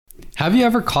Have you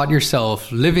ever caught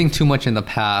yourself living too much in the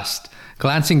past,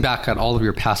 glancing back at all of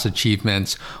your past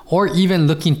achievements, or even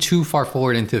looking too far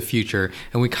forward into the future,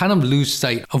 and we kind of lose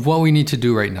sight of what we need to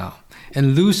do right now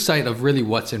and lose sight of really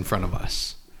what's in front of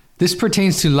us? This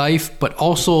pertains to life, but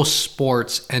also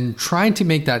sports and trying to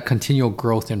make that continual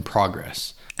growth and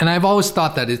progress. And I've always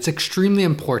thought that it's extremely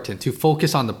important to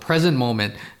focus on the present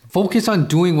moment. Focus on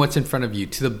doing what's in front of you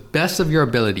to the best of your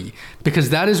ability, because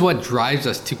that is what drives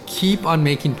us to keep on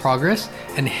making progress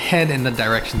and head in the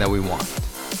direction that we want.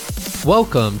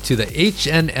 Welcome to the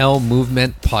HNL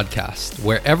Movement Podcast,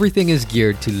 where everything is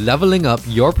geared to leveling up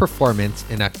your performance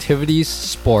in activities,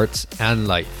 sports, and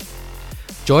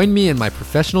life. Join me in my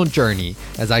professional journey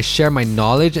as I share my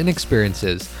knowledge and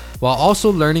experiences while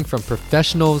also learning from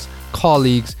professionals,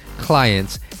 colleagues,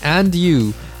 clients, and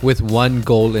you with one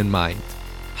goal in mind: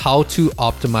 how to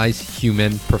optimize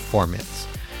human performance.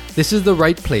 This is the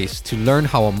right place to learn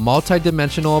how a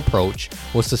multidimensional approach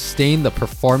will sustain the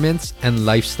performance and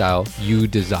lifestyle you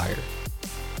desire.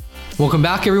 Welcome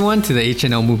back, everyone, to the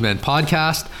HNL Movement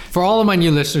Podcast. For all of my new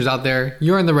listeners out there,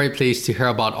 you're in the right place to hear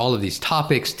about all of these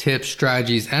topics, tips,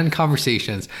 strategies, and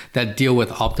conversations that deal with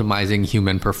optimizing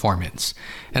human performance.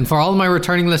 And for all of my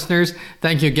returning listeners,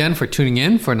 thank you again for tuning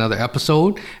in for another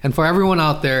episode. And for everyone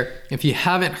out there, if you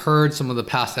haven't heard some of the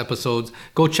past episodes,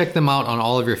 go check them out on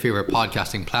all of your favorite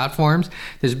podcasting platforms.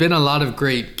 There's been a lot of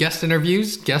great guest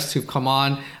interviews, guests who've come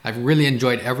on. I've really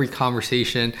enjoyed every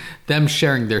conversation, them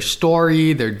sharing their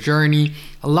story, their journey,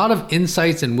 a lot of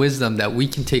insights and wisdom that we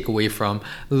can take away from,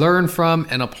 learn from,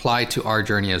 and apply to our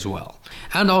journey as well.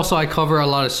 And also I cover a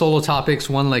lot of solo topics,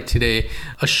 one like today,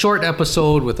 a short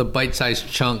episode with a bite-sized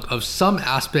chunk of some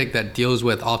aspect that deals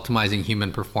with optimizing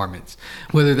human performance,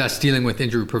 whether that's dealing with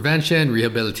injury prevention,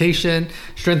 rehabilitation,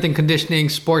 strength and conditioning,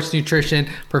 sports nutrition,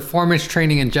 performance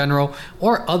training in general,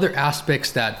 or other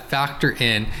aspects that factor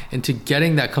into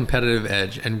getting that competitive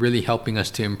edge and really helping us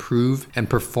to improve and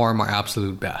perform our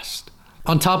absolute best.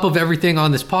 On top of everything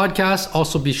on this podcast,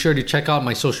 also be sure to check out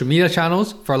my social media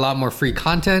channels for a lot more free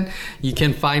content. You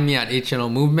can find me at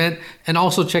HNL Movement, and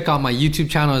also check out my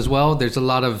YouTube channel as well. There's a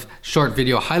lot of short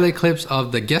video highlight clips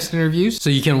of the guest interviews,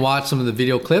 so you can watch some of the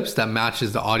video clips that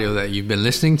matches the audio that you've been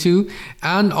listening to.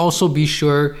 And also be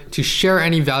sure to share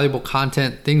any valuable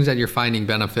content, things that you're finding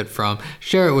benefit from.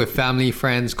 Share it with family,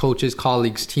 friends, coaches,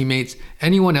 colleagues, teammates,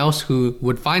 anyone else who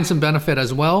would find some benefit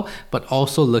as well, but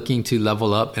also looking to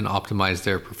level up and optimize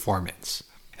their performance.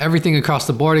 Everything across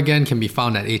the board, again, can be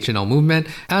found at HNL Movement,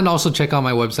 and also check out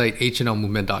my website,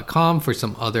 hnlmovement.com, for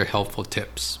some other helpful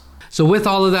tips. So with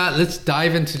all of that, let's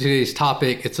dive into today's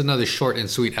topic. It's another short and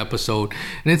sweet episode,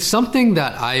 and it's something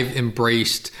that I've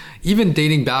embraced even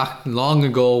dating back long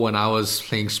ago when I was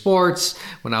playing sports,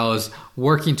 when I was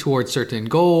working towards certain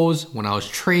goals, when I was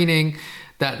training.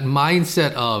 That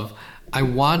mindset of I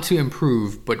want to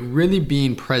improve, but really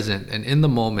being present and in the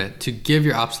moment to give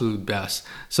your absolute best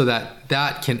so that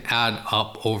that can add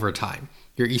up over time.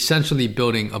 You're essentially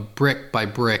building a brick by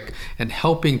brick and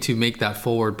helping to make that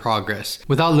forward progress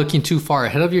without looking too far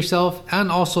ahead of yourself,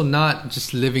 and also not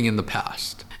just living in the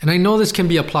past. And I know this can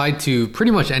be applied to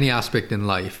pretty much any aspect in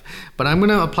life, but I'm going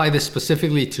to apply this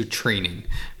specifically to training,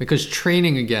 because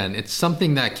training, again, it's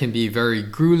something that can be very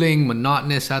grueling,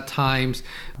 monotonous at times.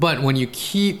 But when you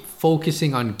keep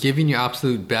focusing on giving your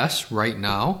absolute best right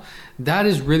now, that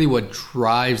is really what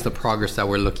drives the progress that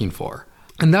we're looking for.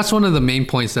 And that's one of the main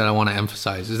points that I want to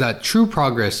emphasize, is that true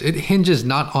progress, it hinges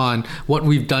not on what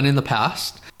we've done in the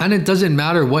past. And it doesn't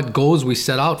matter what goals we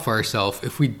set out for ourselves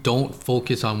if we don't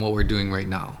focus on what we're doing right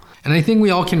now. And I think we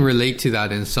all can relate to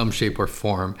that in some shape or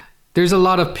form. There's a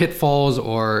lot of pitfalls,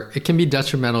 or it can be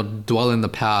detrimental to dwell in the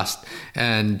past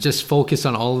and just focus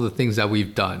on all of the things that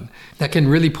we've done. That can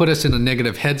really put us in a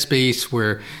negative headspace.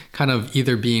 We're kind of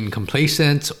either being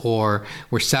complacent, or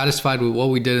we're satisfied with what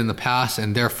we did in the past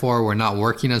and therefore we're not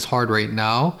working as hard right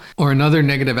now. Or another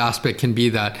negative aspect can be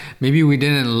that maybe we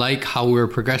didn't like how we were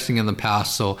progressing in the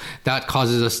past, so that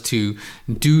causes us to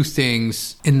do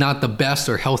things in not the best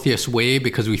or healthiest way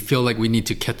because we feel like we need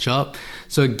to catch up.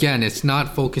 So again, it's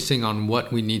not focusing on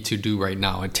what we need to do right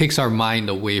now. It takes our mind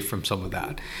away from some of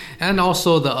that. And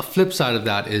also the flip side of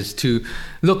that is to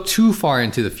look too far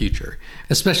into the future,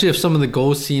 especially if some of the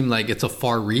goals seem like it's a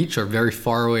far reach or very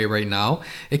far away right now.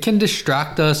 It can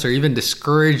distract us or even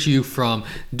discourage you from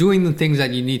doing the things that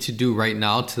you need to do right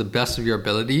now to the best of your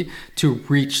ability to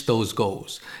reach those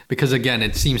goals. Because again,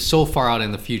 it seems so far out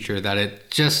in the future that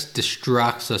it just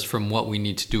distracts us from what we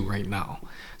need to do right now.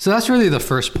 So that's really the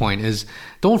first point, is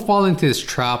don't fall into this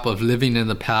trap of living in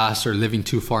the past or living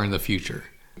too far in the future.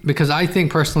 Because I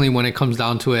think personally, when it comes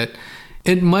down to it,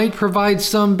 It might provide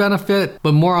some benefit,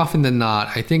 but more often than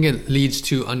not, I think it leads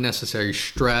to unnecessary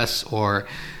stress or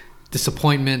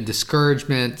disappointment,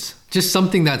 discouragement, just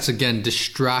something that's, again,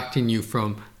 distracting you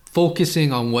from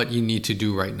focusing on what you need to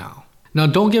do right now. Now,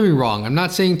 don't get me wrong. I'm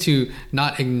not saying to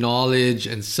not acknowledge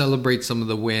and celebrate some of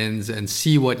the wins and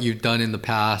see what you've done in the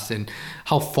past and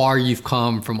how far you've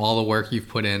come from all the work you've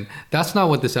put in. That's not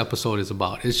what this episode is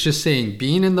about. It's just saying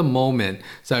being in the moment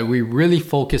so that we really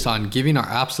focus on giving our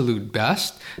absolute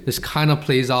best. This kind of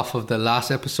plays off of the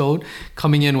last episode,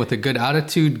 coming in with a good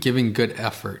attitude, giving good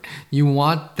effort. You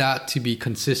want that to be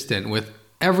consistent with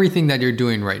everything that you're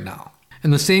doing right now.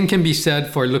 And the same can be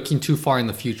said for looking too far in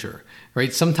the future.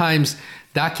 Right? Sometimes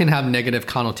that can have negative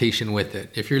connotation with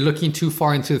it. If you're looking too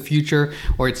far into the future,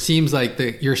 or it seems like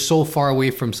you're so far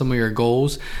away from some of your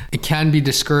goals, it can be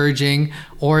discouraging.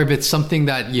 Or if it's something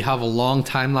that you have a long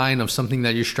timeline of something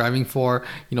that you're striving for,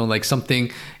 like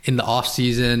something in the off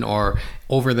season or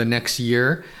over the next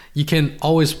year, you can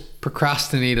always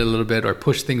procrastinate a little bit or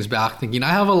push things back thinking,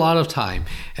 I have a lot of time.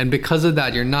 And because of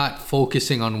that, you're not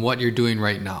focusing on what you're doing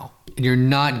right now. And you're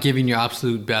not giving your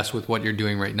absolute best with what you're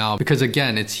doing right now. Because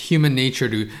again, it's human nature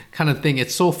to kind of think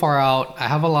it's so far out, I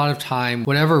have a lot of time,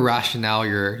 whatever rationale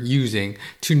you're using,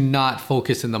 to not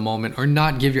focus in the moment or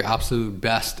not give your absolute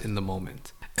best in the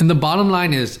moment. And the bottom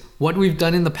line is what we've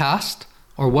done in the past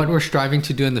or what we're striving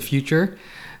to do in the future,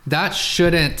 that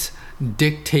shouldn't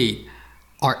dictate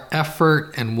our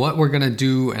effort and what we're going to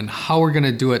do and how we're going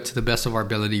to do it to the best of our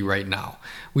ability right now.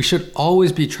 We should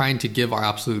always be trying to give our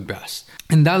absolute best.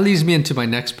 And that leads me into my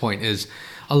next point is,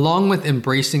 along with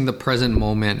embracing the present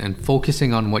moment and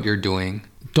focusing on what you're doing,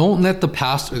 don't let the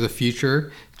past or the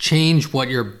future change what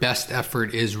your best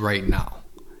effort is right now.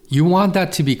 You want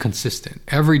that to be consistent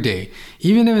every day,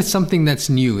 even if it's something that's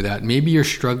new that maybe you're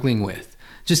struggling with.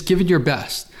 Just give it your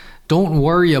best. Don't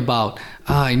worry about,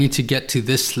 I need to get to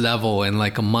this level in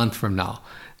like a month from now.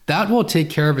 That will take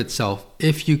care of itself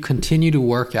if you continue to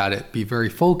work at it, be very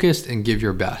focused and give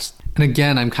your best. And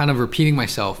again, I'm kind of repeating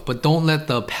myself, but don't let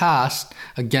the past,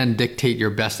 again, dictate your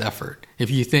best effort. If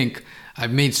you think,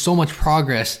 I've made so much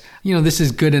progress, this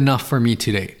is good enough for me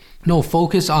today. No,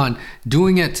 focus on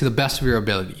doing it to the best of your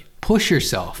ability. Push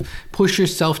yourself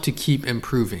to keep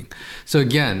improving. So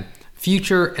again,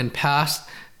 future and past,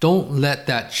 don't let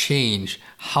that change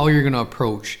how you're going to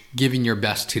approach giving your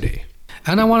best today.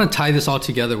 And I want to tie this all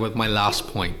together with my last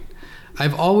point.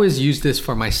 I've always used this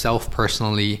for myself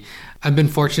personally. I've been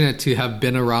fortunate to have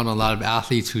been around a lot of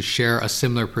athletes who share a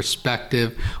similar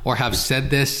perspective or have said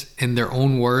this in their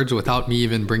own words without me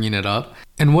even bringing it up.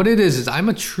 And what it is I'm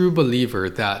a true believer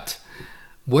that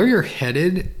where you're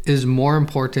headed is more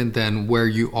important than where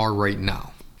you are right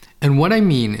now. And what I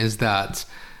mean is that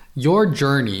your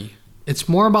journey, it's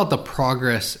more about the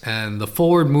progress and the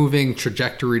forward moving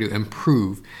trajectory to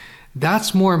improve.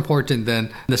 That's more important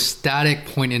than the static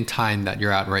point in time that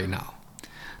you're at right now.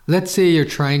 Let's say you're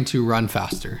trying to run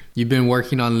faster. You've been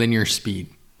working on linear speed.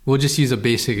 We'll just use a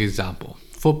basic example.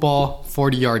 Football,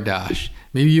 40-yard dash.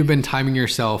 Maybe you've been timing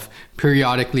yourself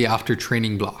periodically after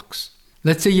training blocks.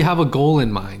 Let's say you have a goal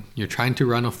in mind. You're trying to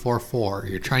run a 4.4.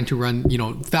 You're trying to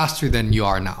run, faster than you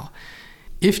are now.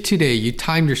 If today you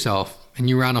timed yourself and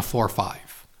you ran a 4.5,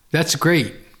 that's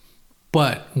great.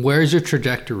 But where's your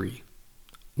trajectory?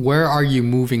 Where are you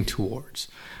moving towards?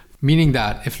 Meaning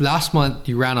that if last month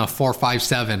you ran a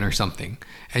 4.57 or something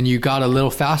and you got a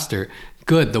little faster,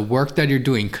 good, the work that you're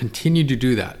doing, continue to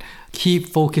do that. Keep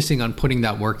focusing on putting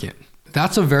that work in.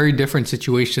 That's a very different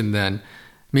situation than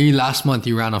maybe last month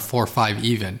you ran a 4.5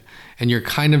 even and you're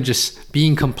kind of just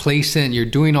being complacent, you're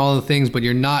doing all the things, but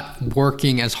you're not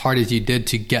working as hard as you did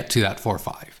to get to that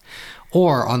 4.5.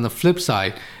 Or on the flip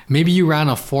side, maybe you ran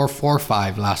a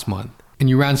 4.45 last month and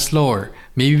you ran slower,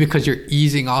 maybe because you're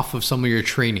easing off of some of your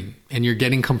training and you're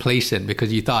getting complacent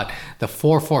because you thought the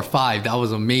 4.45, that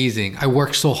was amazing. I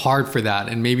worked so hard for that.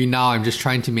 And maybe now I'm just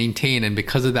trying to maintain. And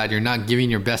because of that, you're not giving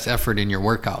your best effort in your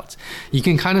workouts. You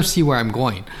can kind of see where I'm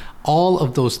going. All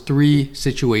of those three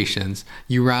situations,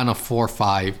 you ran a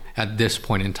 4.5 at this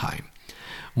point in time.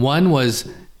 One was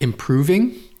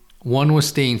improving, one was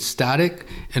staying static,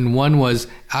 and one was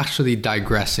actually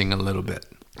digressing a little bit.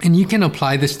 And you can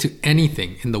apply this to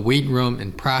anything in the weight room,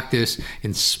 in practice,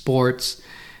 in sports.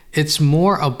 It's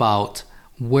more about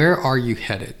where are you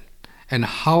headed and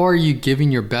how are you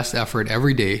giving your best effort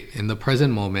every day in the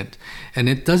present moment. And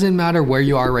it doesn't matter where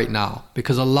you are right now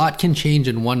because a lot can change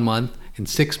in 1 month, in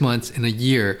 6 months, in a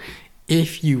year.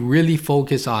 If you really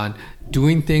focus on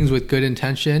doing things with good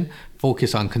intention,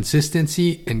 focus on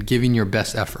consistency and giving your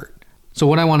best effort. So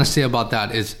what I want to say about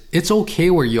that is it's okay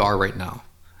where you are right now.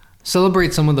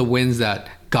 Celebrate some of the wins that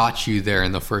got you there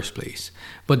in the first place.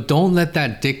 But don't let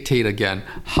that dictate again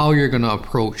how you're going to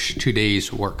approach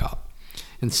today's workout.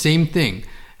 And same thing,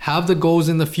 have the goals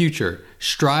in the future.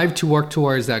 Strive to work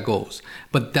towards that goals.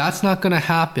 But that's not going to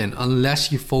happen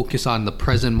unless you focus on the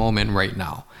present moment right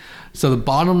now. So the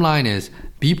bottom line is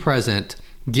be present,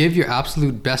 give your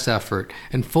absolute best effort,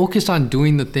 and focus on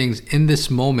doing the things in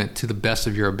this moment to the best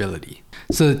of your ability.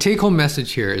 So the take-home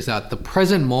message here is that the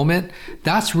present moment,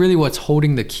 that's really what's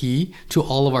holding the key to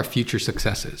all of our future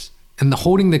successes and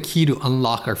holding the key to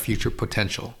unlock our future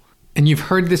potential. And you've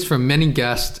heard this from many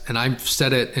guests, and I've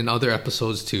said it in other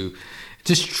episodes too.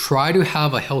 Just try to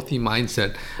have a healthy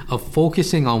mindset of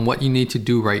focusing on what you need to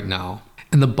do right now.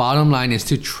 And the bottom line is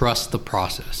to trust the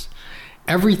process.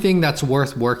 Everything that's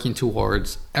worth working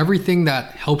towards, everything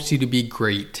that helps you to be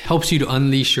great, helps you to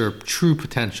unleash your true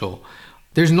potential,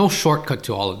 there's no shortcut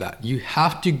to all of that. You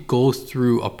have to go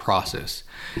through a process.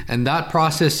 And that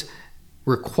process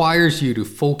requires you to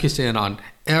focus in on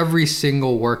every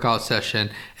single workout session,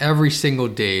 every single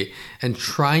day, and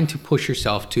trying to push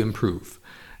yourself to improve.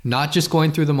 Not just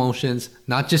going through the motions,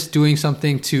 not just doing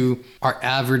something to our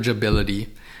average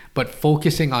ability, but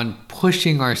focusing on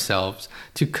pushing ourselves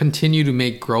to continue to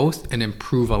make growth and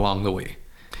improve along the way.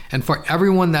 And for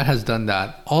everyone that has done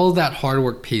that, all of that hard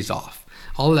work pays off.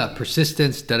 All of that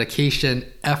persistence, dedication,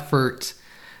 effort,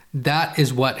 that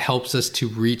is what helps us to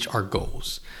reach our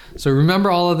goals. So remember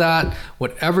all of that.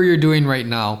 Whatever you're doing right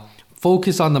now,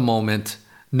 focus on the moment.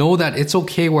 Know that it's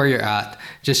okay where you're at.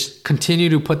 Just continue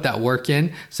to put that work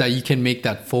in so that you can make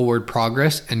that forward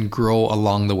progress and grow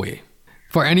along the way.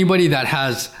 For anybody that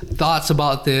has thoughts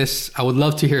about this, I would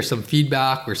love to hear some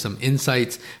feedback or some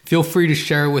insights. Feel free to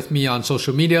share it with me on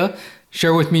social media.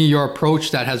 Share with me your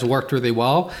approach that has worked really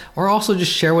well, or also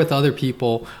just share with other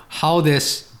people how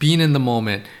this being in the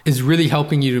moment is really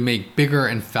helping you to make bigger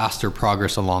and faster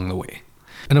progress along the way.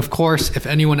 And of course, if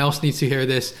anyone else needs to hear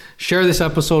this, share this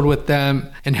episode with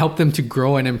them and help them to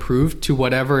grow and improve to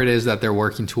whatever it is that they're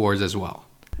working towards as well.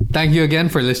 Thank you again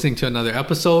for listening to another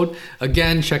episode.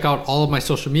 Again, check out all of my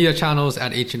social media channels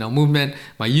at HNL Movement,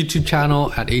 my YouTube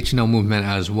channel at HNL Movement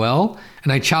as well.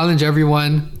 And I challenge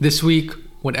everyone this week,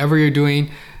 whatever you're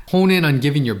doing, hone in on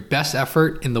giving your best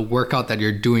effort in the workout that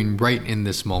you're doing right in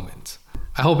this moment.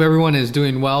 I hope everyone is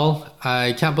doing well.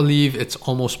 I can't believe it's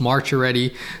almost March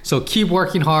already. So keep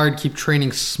working hard, keep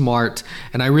training smart.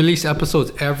 And I release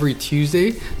episodes every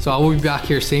Tuesday. So I will be back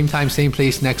here same time, same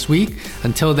place next week.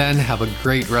 Until then, have a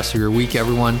great rest of your week,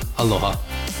 everyone. Aloha.